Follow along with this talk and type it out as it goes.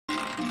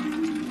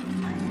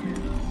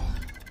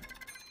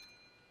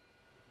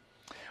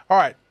All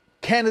right.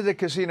 Canada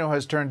Casino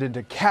has turned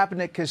into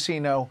Cabinet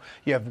Casino.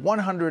 You have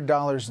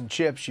 $100 in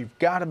chips. You've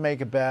got to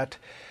make a bet.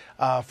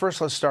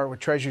 First, let's start with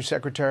Treasury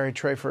Secretary.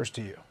 Trey, first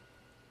to you.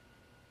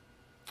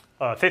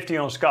 50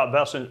 on Scott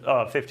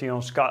Bessent, 50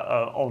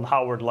 on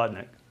Howard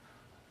Lutnick.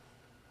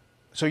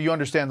 So you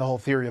understand the whole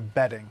theory of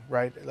betting,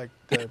 right? Like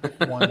the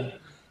one.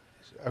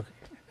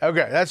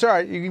 Okay, that's all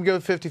right. You can go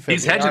 50-50.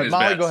 He's hedging right, his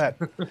Molly, bets. go ahead.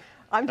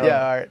 All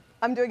right.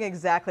 I'm doing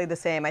exactly the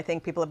same. I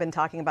think people have been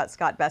talking about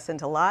Scott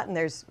Bessent a lot, and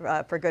there's,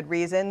 for good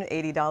reason,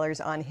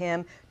 $80 on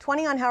him.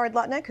 20 on Howard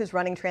Lutnick, who's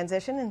running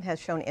transition and has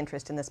shown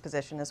interest in this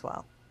position as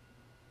well.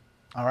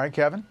 All right,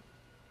 Kevin?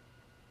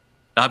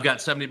 I've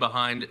got 70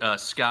 behind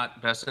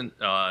Scott Bessent,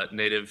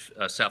 native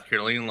South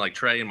Carolinian like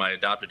Trey in my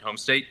adopted home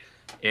state,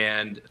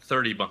 and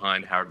 30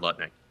 behind Howard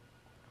Lutnick.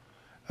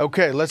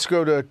 Okay, let's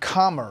go to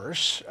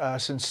commerce,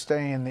 since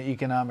staying in the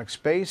economic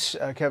space.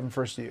 Kevin,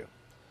 first to you.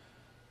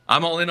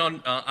 I'm all in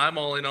on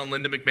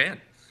Linda McMahon.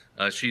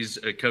 She's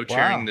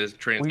co-chairing the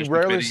transition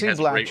committee. Has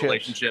a great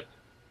relationship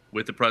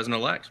with the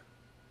president-elect.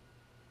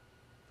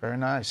 Very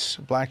nice.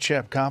 Black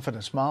chip,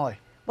 confidence. Molly.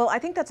 Well, I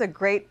think that's a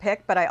great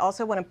pick, but I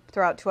also want to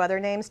throw out two other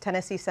names.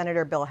 Tennessee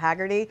Senator Bill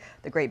Hagerty,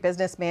 the great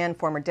businessman,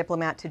 former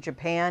diplomat to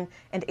Japan,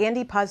 and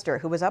Andy Puzder,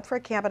 who was up for a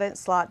cabinet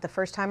slot the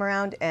first time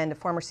around, and a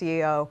former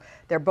CEO.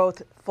 They're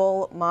both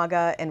full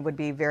MAGA and would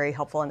be very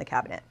helpful in the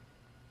cabinet.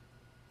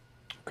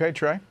 Okay,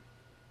 Trey.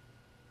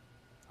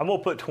 I'm going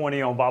to put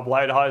 20 on Bob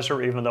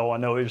Lighthizer, even though I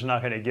know he's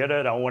not going to get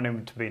it. I want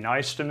him to be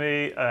nice to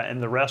me,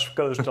 and the rest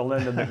goes to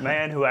Linda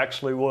McMahon, who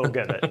actually will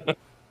get it.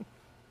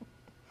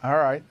 All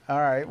right,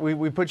 all right.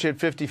 We put you at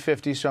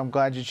 50-50, so I'm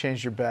glad you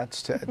changed your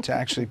bets to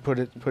actually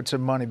put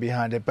some money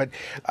behind it. But,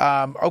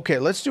 okay,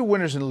 let's do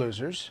winners and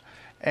losers.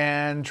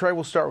 And, Trey,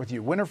 we'll start with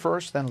you. Winner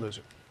first, then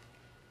loser.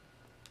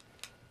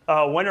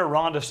 Winner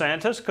Ron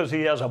DeSantis, because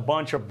he has a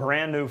bunch of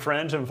brand new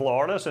friends in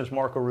Florida since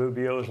Marco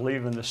Rubio is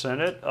leaving the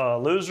Senate.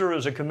 Loser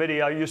is a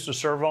committee I used to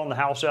serve on, the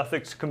House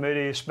Ethics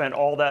Committee, spent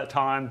all that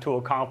time to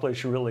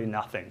accomplish really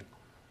nothing.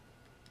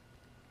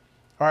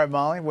 All right,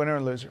 Molly, winner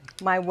and loser.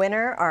 My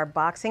winner are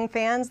boxing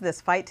fans. This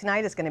fight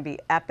tonight is going to be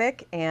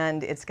epic,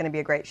 and it's going to be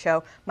a great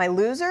show. My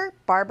loser,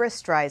 Barbara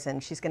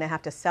Streisand. She's going to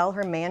have to sell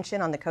her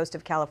mansion on the coast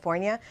of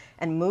California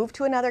and move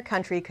to another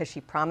country because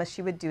she promised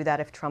she would do that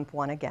if Trump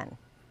won again.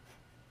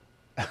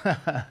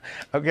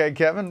 Okay,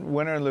 Kevin,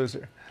 winner and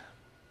loser.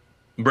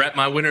 Brett,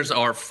 my winners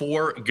are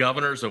 4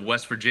 governors of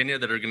West Virginia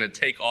that are going to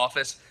take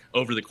office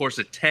over the course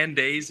of 10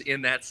 days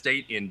in that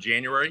state in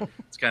January.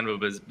 It's kind of a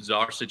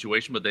bizarre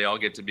situation, but they all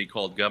get to be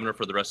called governor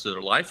for the rest of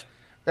their life.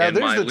 Now, and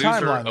there's the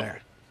timeline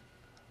there.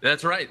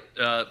 That's right.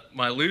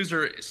 My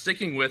loser,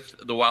 sticking with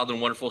the wild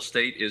and wonderful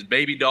state, is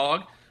Baby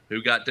Dog,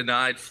 who got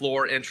denied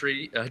floor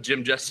entry,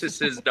 Jim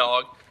Justice's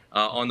dog,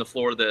 on the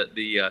floor of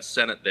the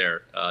Senate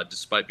there,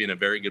 despite being a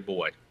very good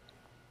boy.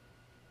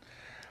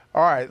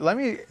 All right, let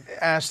me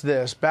ask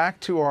this. Back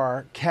to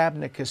our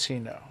cabinet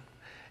casino.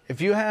 If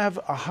you have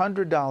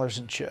 $100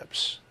 in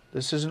chips,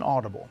 this isn't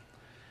audible,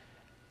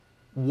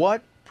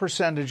 what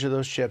percentage of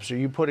those chips are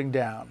you putting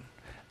down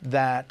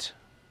that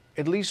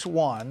at least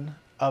one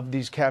of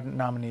these cabinet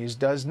nominees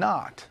does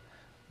not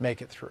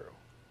make it through?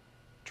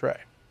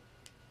 Trey.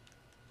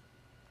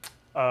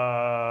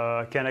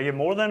 Can I get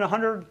more than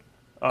 100?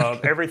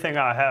 Everything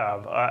I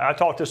have. I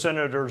talk to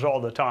senators all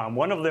the time.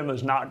 One of them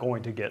is not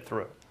going to get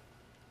through.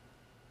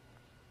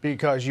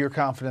 Because you're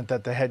confident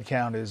that the head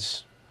count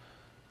is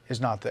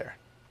not there.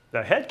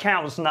 The head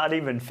count is not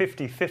even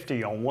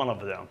 50-50 on one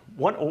of them.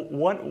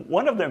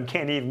 One of them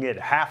can't even get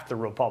half the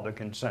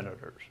Republican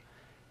senators.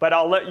 But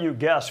I'll let you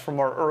guess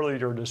from our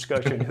earlier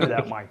discussion who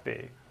that might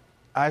be.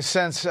 I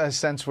sense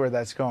where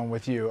that's going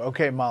with you.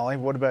 Okay, Molly,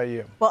 what about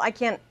you? Well,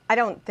 I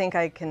don't think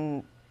I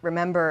can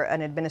remember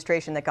an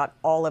administration that got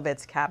all of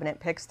its cabinet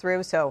picks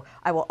through, so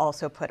I will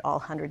also put all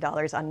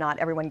 $100 on not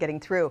everyone getting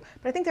through.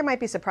 But I think there might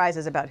be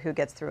surprises about who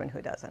gets through and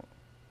who doesn't.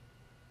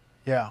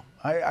 Yeah,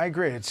 I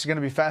agree. It's going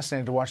to be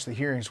fascinating to watch the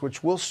hearings,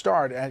 which will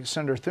start, as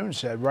Senator Thune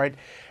said, right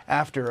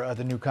after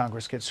the new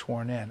Congress gets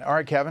sworn in. All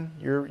right, Kevin,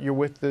 you're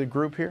with the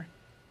group here?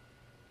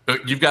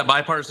 You've got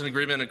bipartisan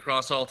agreement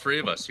across all 3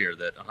 of us here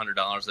that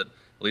 $100, that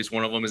at least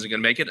one of them isn't going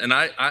to make it. And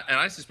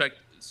I suspect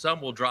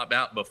some will drop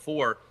out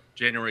before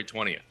January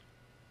 20th.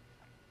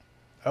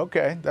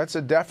 Okay, that's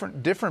a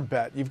different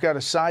bet. You've got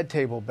a side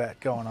table bet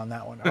going on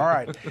that one. All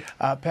right,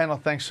 panel,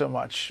 thanks so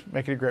much.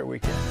 Make it a great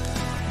weekend.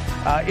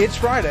 It's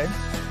Friday.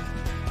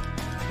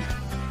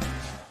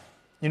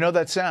 You know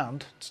that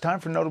sound. It's time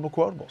for Notable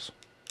Quotables.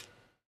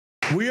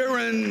 We are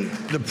in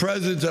the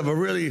presence of a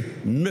really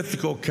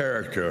mythical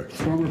character.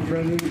 Former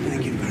President,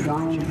 thank you,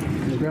 Donald,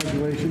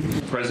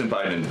 congratulations. President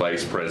Biden and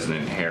Vice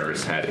President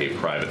Harris had a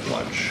private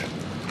lunch.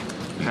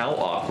 How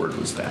awkward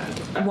was that?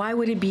 Why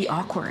would it be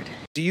awkward?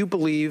 Do you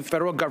believe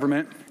federal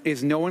government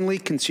is knowingly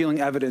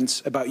concealing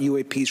evidence about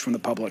UAPs from the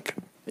public?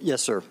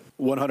 Yes, sir.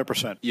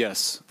 100%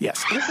 yes.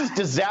 Yes. This is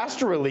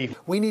disaster relief.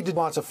 We need to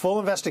launch a full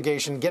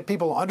investigation, get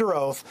people under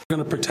oath. We're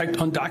going to protect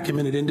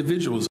undocumented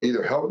individuals.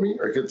 Either help me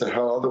or get the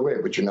hell out of the way,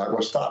 but you're not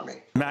going to stop me.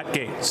 Matt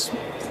Gaetz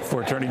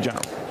for Attorney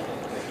General.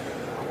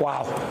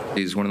 Wow.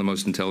 He's one of the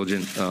most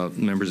intelligent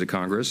members of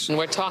Congress.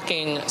 We're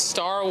talking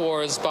Star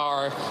Wars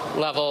bar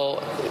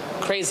level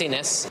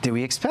craziness. Do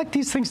we expect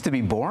these things to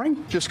be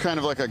boring? Just kind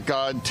of like a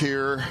God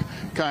tier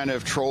kind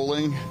of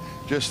trolling,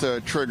 just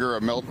to trigger a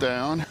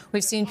meltdown.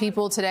 We've seen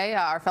people today,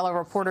 our fellow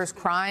reporters,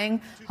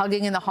 crying,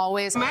 hugging in the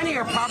hallways. Many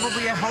are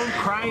probably at home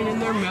crying in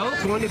their milk,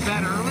 going to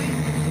bed early,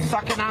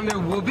 sucking on their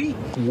whoopee.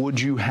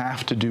 Would you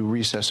have to do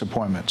recess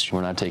appointments?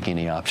 We're not taking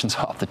any options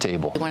off the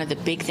table. One of the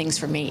big things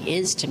for me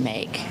is to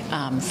make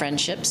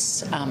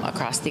friendships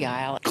across the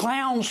aisle.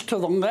 Clowns to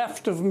the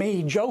left of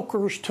me,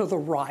 jokers to the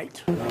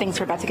right.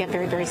 Things are about to get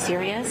very, very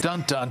serious.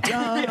 Dun, dun,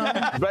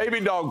 dun. Baby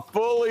Dog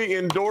fully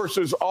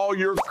endorses all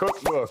your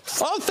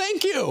cookbooks. Oh,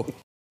 thank you.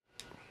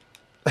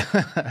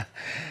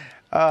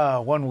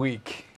 1 week.